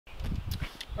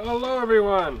Hello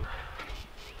everyone!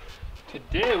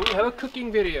 Today we have a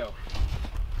cooking video.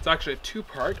 It's actually a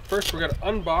two-part. First we're going to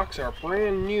unbox our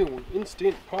brand new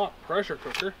Instant Pot pressure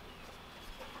cooker.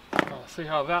 I'll see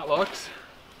how that looks.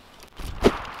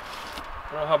 I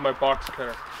don't have my box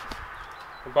cutter.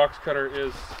 The box cutter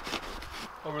is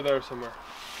over there somewhere.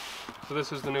 So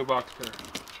this is the new box cutter.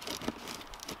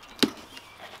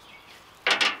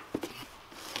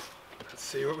 Let's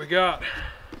see what we got.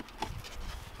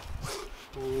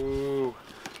 Ooh,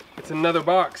 it's another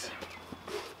box.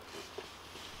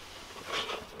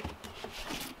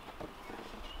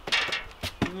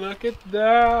 Look at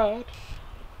that.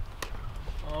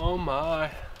 Oh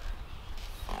my.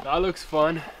 That looks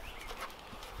fun.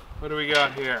 What do we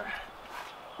got here?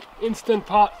 Instant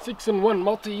Pot 6-in-1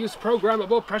 multi-use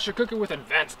programmable pressure cooker with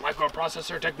advanced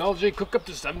microprocessor technology. Cook up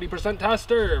to 70%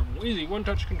 faster. Easy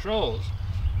one-touch controls.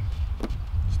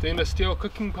 Stainless steel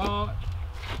cooking pot.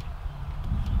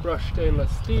 Brushed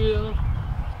stainless steel.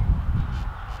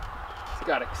 It's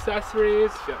got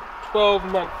accessories. It's got a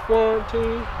 12-month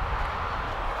warranty.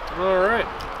 Alright.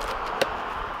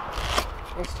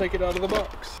 Let's take it out of the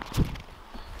box.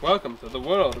 Welcome to the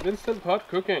world of Instant Pot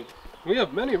cooking. We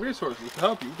have many resources to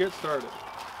help you get started.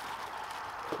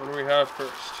 What do we have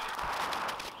first?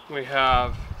 We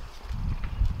have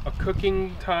a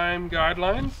cooking time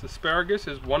guidelines. Asparagus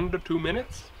is 1 to 2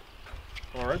 minutes.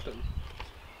 Alright then.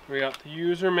 We got the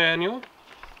user manual.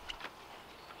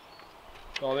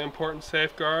 All the important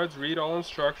safeguards. Read all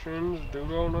instructions.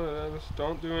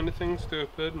 Don't do anything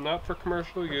stupid. Not for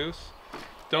commercial use.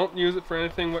 Don't use it for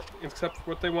anything except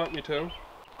what they want you to.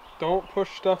 Don't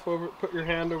push stuff over. Put your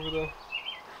hand over the.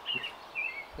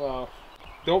 Wow.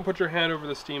 Don't put your hand over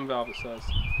the steam valve. It says.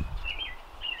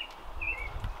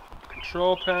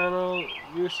 Control panel.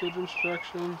 Usage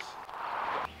instructions.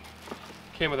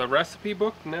 Came with a recipe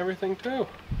book and everything too.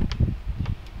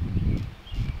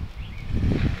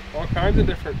 All kinds of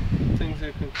different things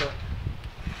you can cook.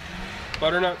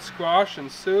 Butternut squash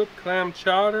and soup, clam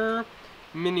chowder,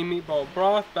 mini meatball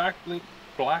broth, black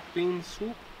bean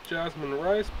soup, jasmine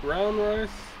rice, brown rice.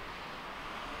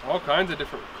 All kinds of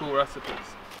different cool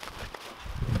recipes.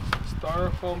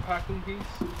 Styrofoam packing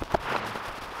piece.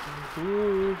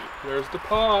 There's the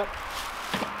pot.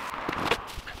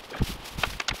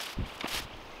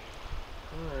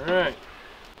 Alright.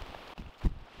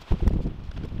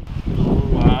 Oh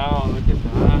wow, look at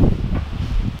that.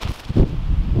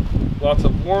 Lots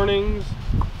of warnings.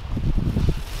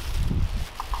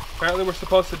 Apparently we're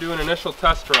supposed to do an initial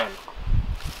test run.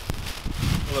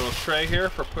 A little tray here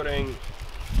for putting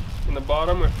in the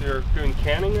bottom if you're doing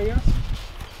canning, I guess.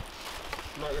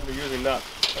 I'm not going to be using that,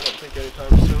 I don't think,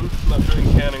 anytime soon. I'm not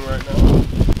doing canning right now.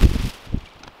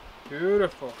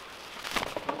 Beautiful.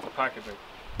 That's the packaging.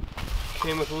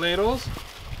 Came with ladles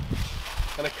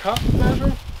and a cup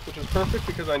measure, which is perfect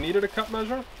because I needed a cup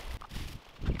measure.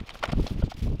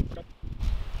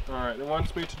 Alright, it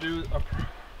wants me to do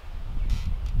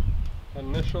an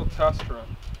initial test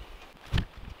run.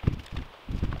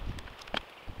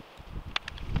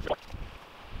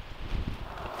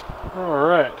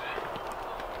 Alright,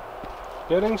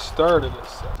 getting started, it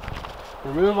says.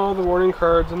 Remove all the warning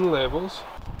cards and labels.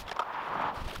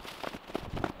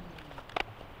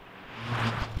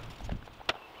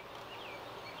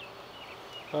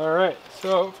 Alright,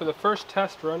 so for the first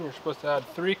test run, you're supposed to add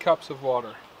 3 cups of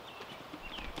water.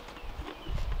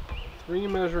 3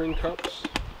 measuring cups.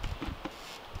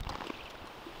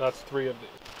 That's 3 of these.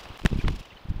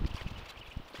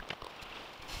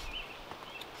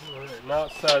 Alright, now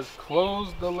it says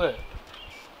close the lid.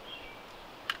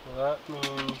 Well, that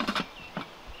means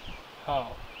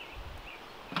how?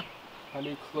 How do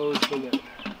you close the lid?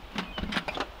 Oh,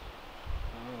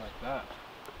 like that.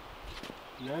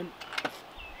 And then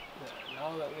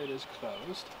now that lid is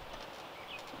closed.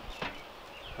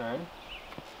 Okay.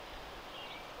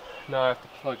 Now I have to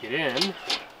plug it in.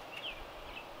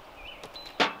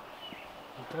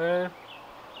 Okay.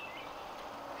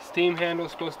 Steam handle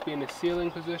is supposed to be in the sealing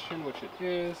position, which it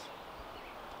is.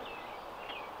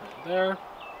 Right there.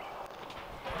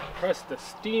 Press the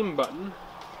steam button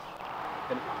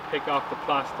and take off the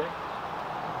plastic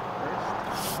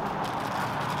first.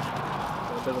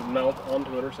 So it doesn't melt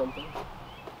onto it or something.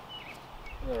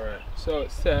 Alright, so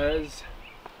it says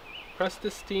press the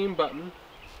steam button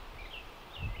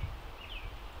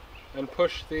and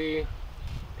push the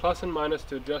plus and minus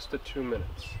to adjust to 2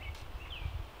 minutes.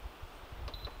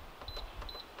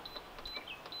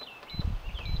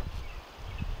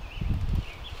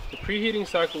 The preheating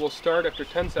cycle will start after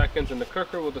 10 seconds and the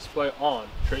cooker will display on.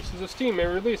 Traces of steam may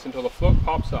release until the float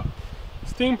pops up. The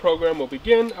steam program will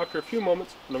begin after a few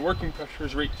moments when the working pressure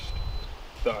is reached.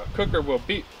 the cooker will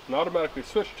beep and automatically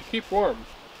switch to keep warm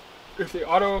if the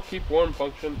auto keep warm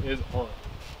function is on.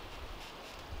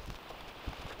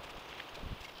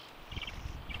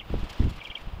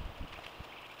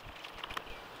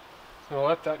 So I'll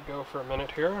let that go for a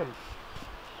minute here and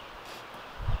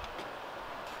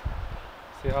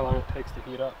see how long it takes to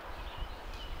heat up.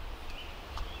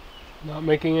 Not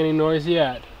making any noise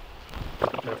yet.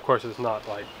 And of course it's not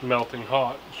like melting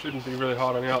hot. It shouldn't be really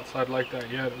hot on the outside like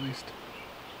that yet, at least.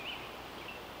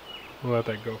 We'll let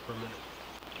that go for a minute.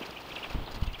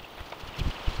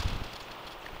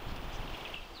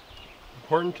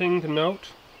 Important thing to note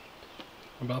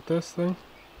about this thing.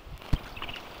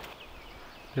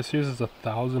 This uses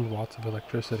 1,000 watts of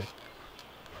electricity.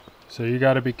 So you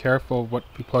got to be careful what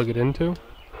you plug it into. If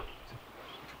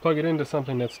you plug it into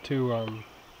something that's too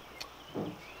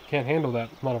can't handle that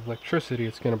amount of electricity,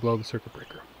 it's going to blow the circuit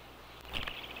breaker.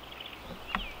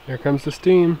 Here comes the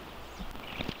steam.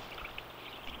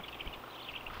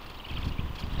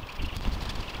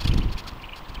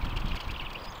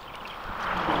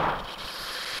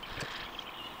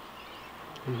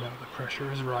 And now the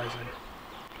pressure is rising.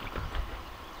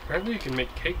 Apparently you can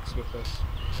make cakes with this.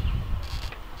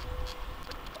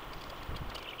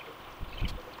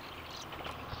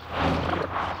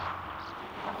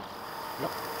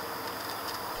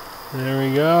 There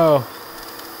we go.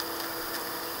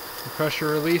 The pressure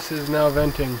release is now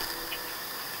venting.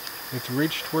 It's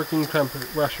reached working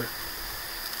pressure.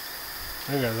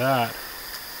 Look at that.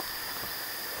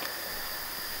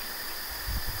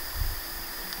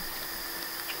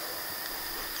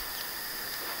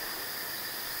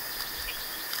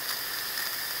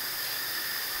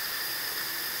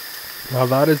 Now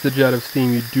that is the jet of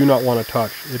steam you do not want to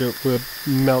touch. It will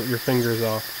melt your fingers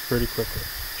off pretty quickly.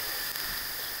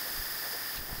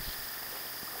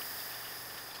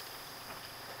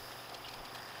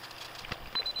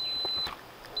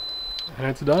 And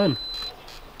it's done.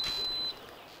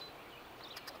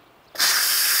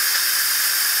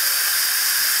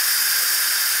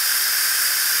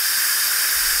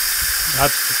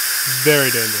 That's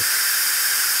very dangerous.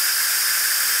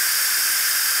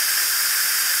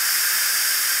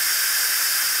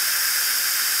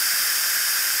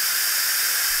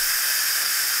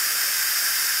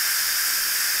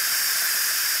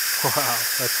 Wow,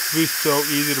 that's be so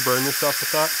easy to burn yourself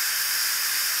with that.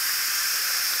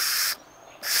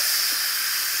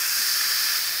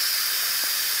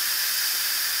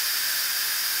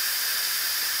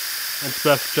 It's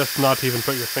best just not to even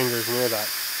put your fingers near that.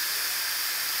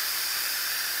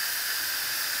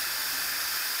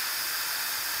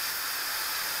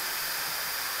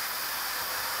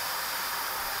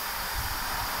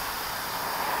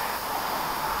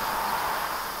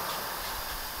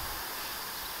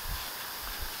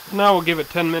 Now we'll give it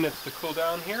 10 minutes to cool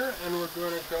down here, and we're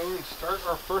going to go and start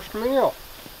our first meal.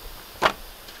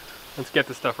 Let's get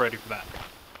the stuff ready for that.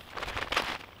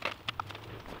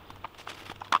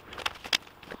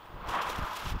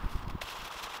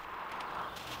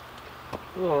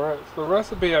 Alright, so the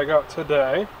recipe I got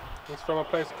today is from a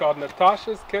place called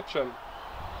Natasha's Kitchen.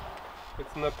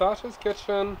 It's Natasha's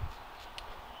Kitchen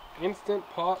Instant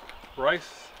Pot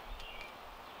Rice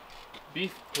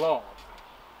Beef Plov.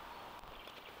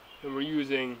 And we're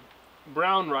using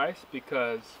brown rice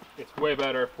because it's way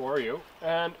better for you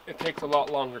and it takes a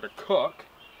lot longer to cook.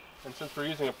 And since we're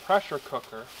using a pressure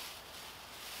cooker,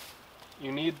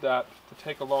 you need that to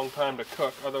take a long time to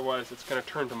cook, otherwise it's going to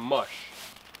turn to mush.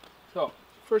 So,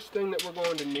 first thing that we're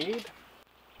going to need,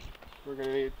 we're going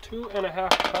to need 2.5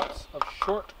 cups of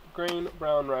short grain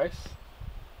brown rice.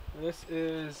 This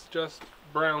is just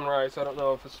brown rice. I don't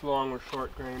know if it's long or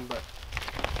short grain, but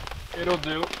it'll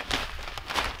do.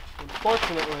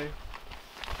 Unfortunately,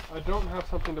 I don't have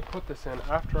something to put this in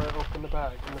after I open the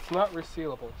bag, and it's not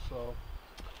resealable, so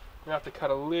I have to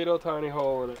cut a little tiny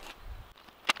hole in it.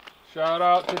 Shout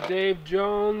out to Dave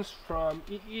Jones from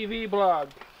EEV Blog,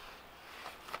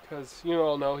 because you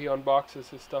all know he unboxes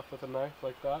his stuff with a knife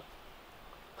like that.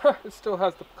 It still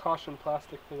has the caution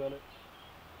plastic thing on it.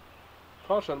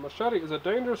 Caution, machete is a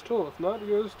dangerous tool if not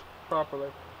used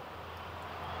properly,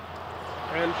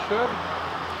 and should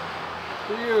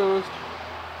be used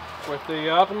with the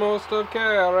utmost of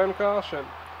care and caution.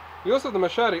 Use of the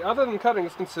machete other than cutting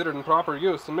is considered improper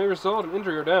use and may result in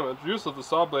injury or damage. Use of the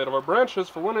saw blade over branches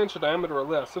for 1 inch diameter or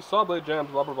less. If saw blade jams,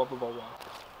 blah blah blah blah blah blah.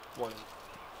 Warning.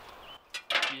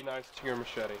 Be nice to your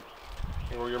machete,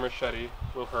 or your machete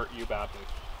will hurt you badly.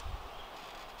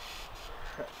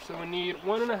 Right, so we need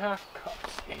 1.5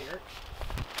 cups here.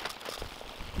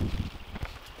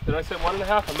 Did I say 1.5?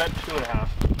 I meant 2.5.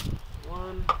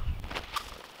 1,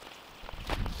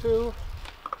 2,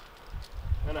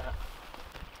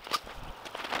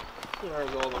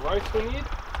 There's all the rice we need.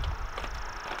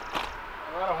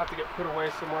 That'll have to get put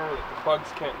away somewhere where the bugs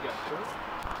can't get to it.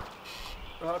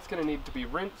 Well, that's going to need to be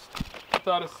rinsed. Put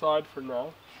that aside for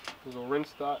now, because we'll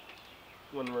rinse that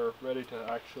when we're ready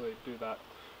to actually do that.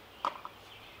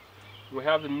 We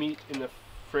have the meat in the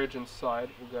fridge inside.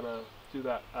 We're going to do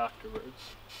that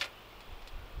afterwards.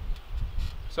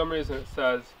 For some reason it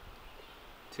says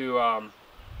to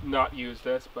not use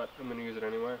this, but I'm going to use it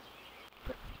anyway.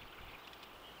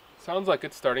 Sounds like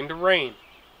it's starting to rain.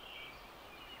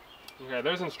 Okay,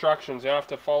 there's instructions. You have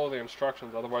to follow the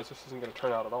instructions, otherwise this isn't going to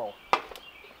turn out at all.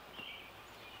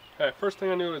 Okay, first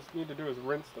thing I need to do is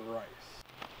rinse the rice.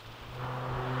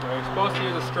 Now, you're supposed to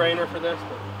use a strainer for this,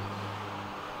 but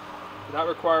that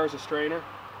requires a strainer.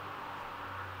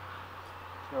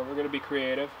 So we're going to be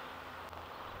creative.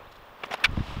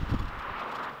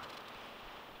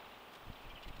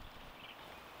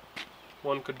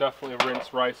 One could definitely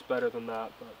rinse rice better than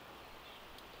that, but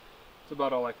it's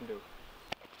about all I can do.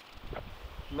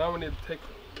 Now we need to take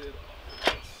the lid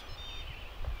off.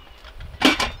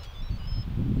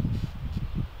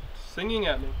 Singing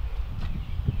at me.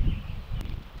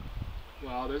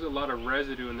 Wow, there's a lot of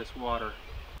residue in this water.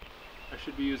 I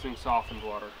should be using softened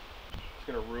water. It's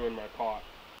going to ruin my pot.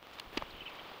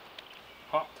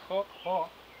 Hot, hot,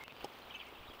 hot.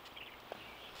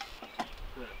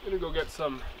 Right, I'm going to go get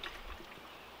some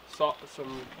salt,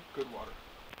 some good water.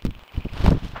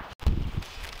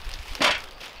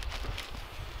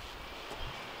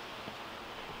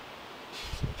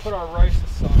 Put our rice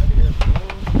aside here.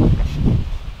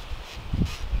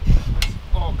 There's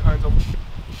all kinds of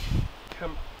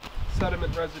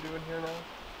sediment residue in here now.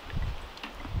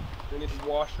 They need to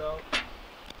wash out.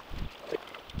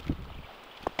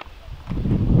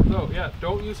 So yeah,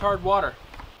 don't use hard water,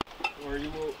 or you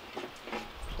will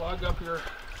clog up your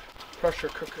pressure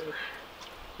cooker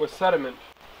with sediment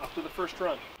after the first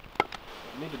run.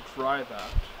 I need to dry that.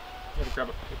 I'm gonna grab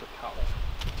a paper towel.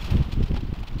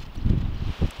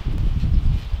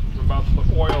 About to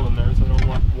put oil in there, so I don't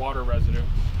want water residue.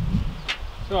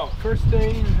 So, first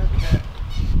thing, okay.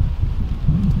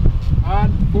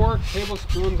 Add 4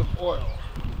 tablespoons of oil.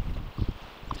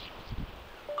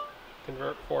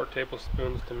 Convert 4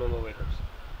 tablespoons to milliliters.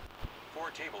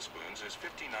 4 tablespoons is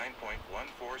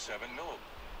 59.147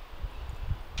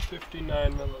 milliliters.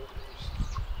 59 milliliters.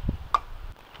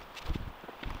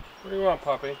 What do you want,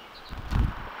 puppy?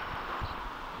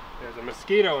 There's a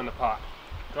mosquito in the pot.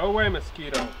 Go away,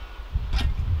 mosquito.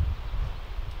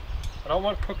 I don't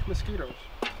want cooked mosquitoes.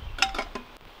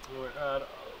 I'm going to add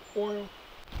oil.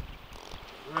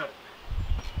 Right.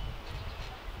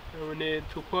 And we need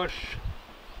to push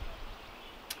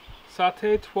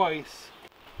saute twice.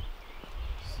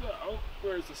 So,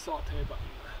 where's the saute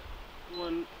button?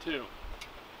 1, 2.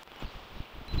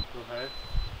 Okay.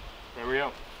 There we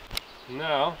go.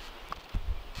 Now,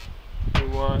 we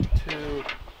want to,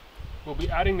 we'll be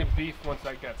adding the beef once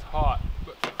that gets hot,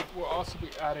 but we'll also be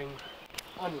adding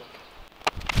onion.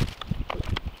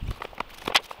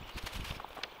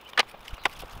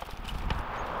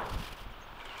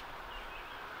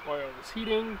 Oil is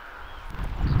heating.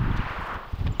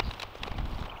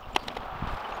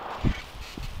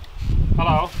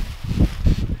 Hello.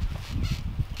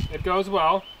 It goes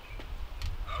well.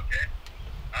 Okay.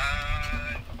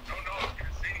 Don't know if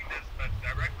you're seeing this, but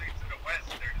directly to the west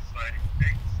there's like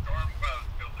big storm clouds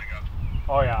building up.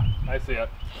 Oh yeah, I see it.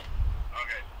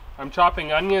 Okay. I'm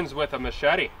chopping onions with a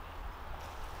machete.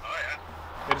 Oh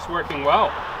yeah. It's working well.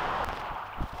 Oh.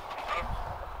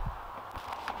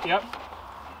 Yep.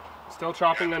 Still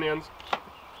chopping onions. Oh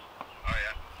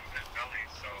yeah. It's belly,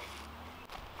 so.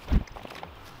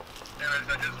 Anyways,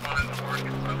 I just wanted to work it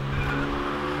up.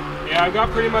 Yeah, I've got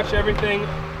pretty much everything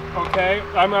okay.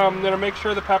 I'm gonna make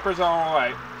sure the peppers are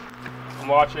alright. I'm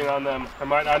watching on them. I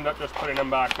might end up just putting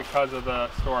them back because of the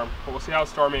storm, but we'll see how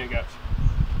stormy it gets.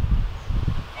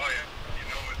 Oh yeah, you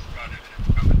know it's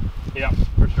coming. Yeah,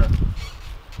 for sure.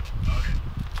 Okay.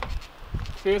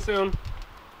 See you soon.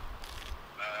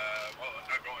 Well, I'm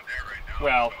not going there right now.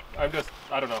 Well, so.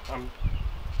 I don't know. I'm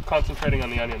concentrating on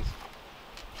the onions.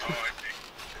 Oh,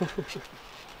 I see.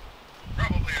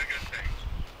 Probably a good thing.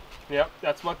 Yep,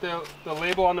 that's what the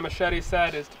label on the machete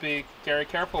said, is to be very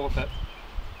careful with it.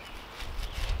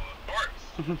 Well, of course.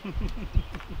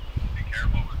 Be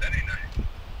careful with any knife.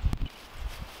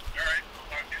 Alright, I'll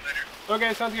talk to you later.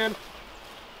 Okay, sounds good.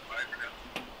 Bye for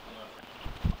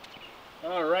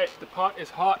now. Alright, the pot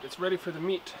is hot. It's ready for the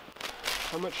meat.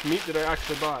 How much meat did I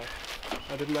actually buy?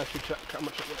 I didn't actually check how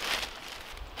much it was.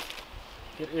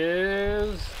 It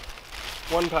is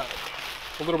 1 pound.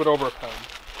 A little bit over a pound.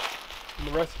 And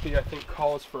the recipe, I think,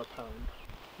 calls for a pound.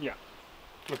 Yeah.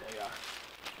 Okay, yeah.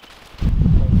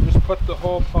 So just put the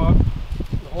whole pot,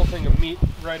 the whole thing of meat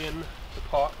right in the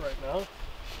pot right now.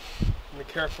 Be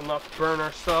careful not to burn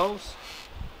ourselves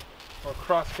or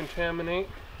cross-contaminate.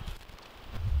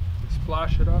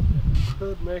 Splash it up, it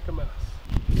could make a mess.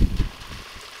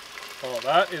 Oh,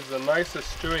 that is the nicest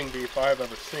stewing beef I've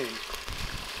ever seen.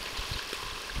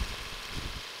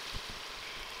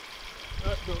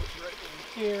 That goes right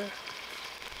in here.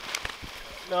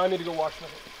 Now I need to go wash my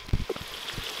hands.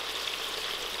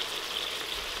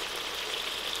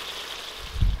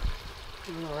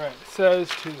 Alright, it says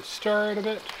to stir it a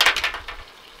bit.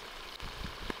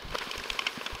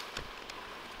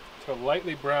 So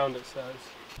lightly browned, it says.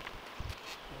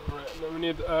 Alright, then we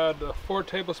need to add 4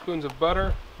 tablespoons of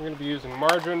butter. We're going to be using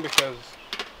margarine because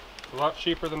it's a lot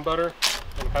cheaper than butter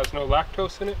and has no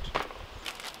lactose in it.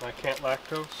 And I can't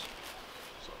lactose,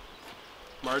 so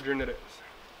margarine it is.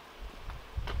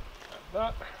 Add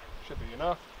that, should be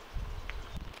enough.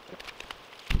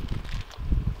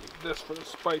 Leave this for the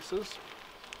spices.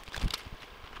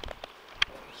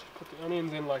 Just put the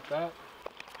onions in like that.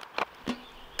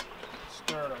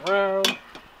 Stir it around.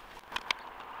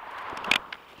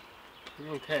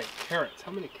 Okay, carrots.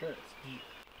 How many carrots?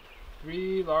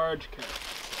 3 large carrots.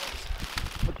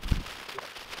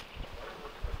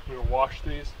 I'm gonna wash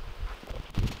these.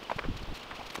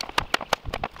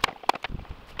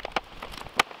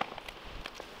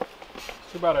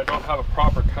 It's too bad I don't have a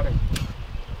proper cutting.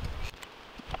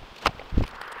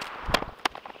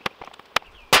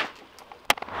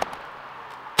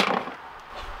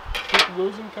 Keep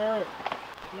losing carrot.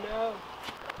 No.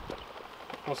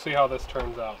 We'll see how this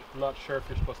turns out. I'm not sure if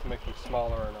you're supposed to make them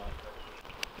smaller or not.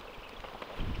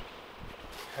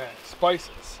 Okay,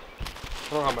 spices.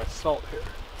 I don't have my salt here.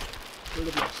 Where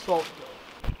did my salt go?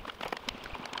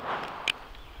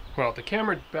 Well, the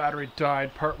camera battery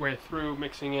died partway through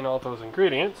mixing in all those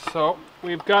ingredients, so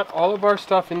we've got all of our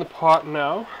stuff in the pot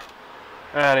now.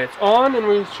 And it's on, and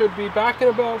we should be back in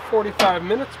about 45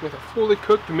 minutes with a fully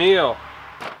cooked meal.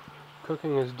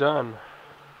 Cooking is done.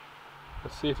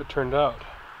 Let's see if it turned out.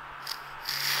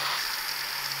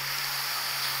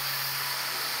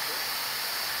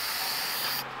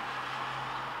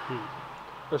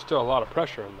 There's still a lot of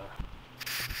pressure in there.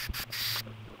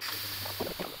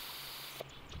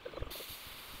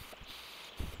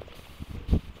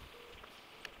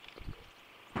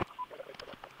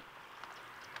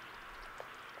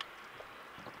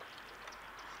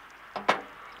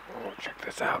 Oh, check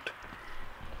this out.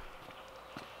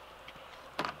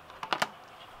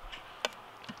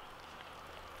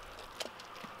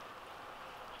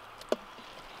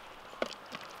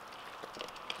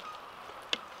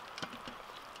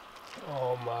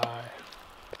 Oh my,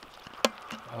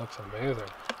 that looks amazing.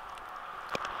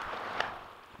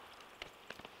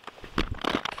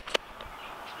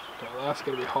 Well, that's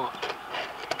gonna be hot.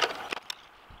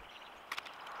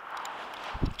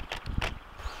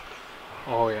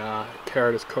 Oh yeah,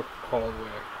 carrot is cooked all the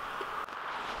way.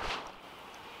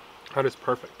 That is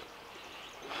perfect.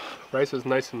 Rice is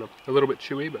nice and a little bit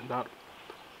chewy, but not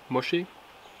mushy.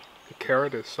 The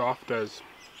carrot is soft as...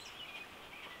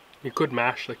 You could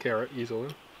mash the carrot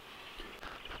easily.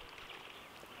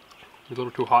 It's a little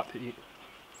too hot to eat.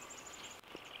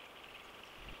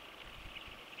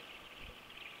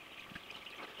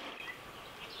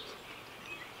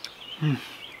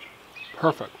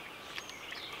 Perfect.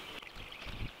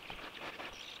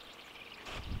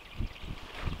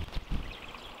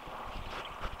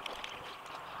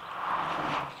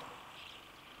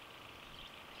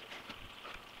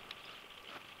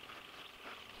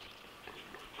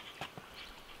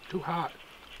 Too hot.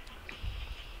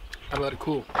 I let it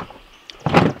cool.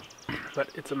 But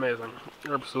it's amazing.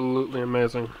 Absolutely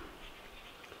amazing.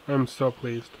 I'm so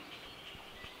pleased.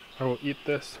 I will eat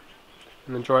this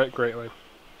and enjoy it greatly.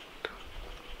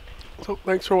 So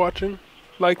thanks for watching.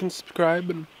 Like and subscribe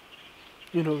and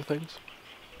you know the things.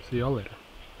 See y'all later.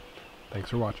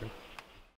 Thanks for watching.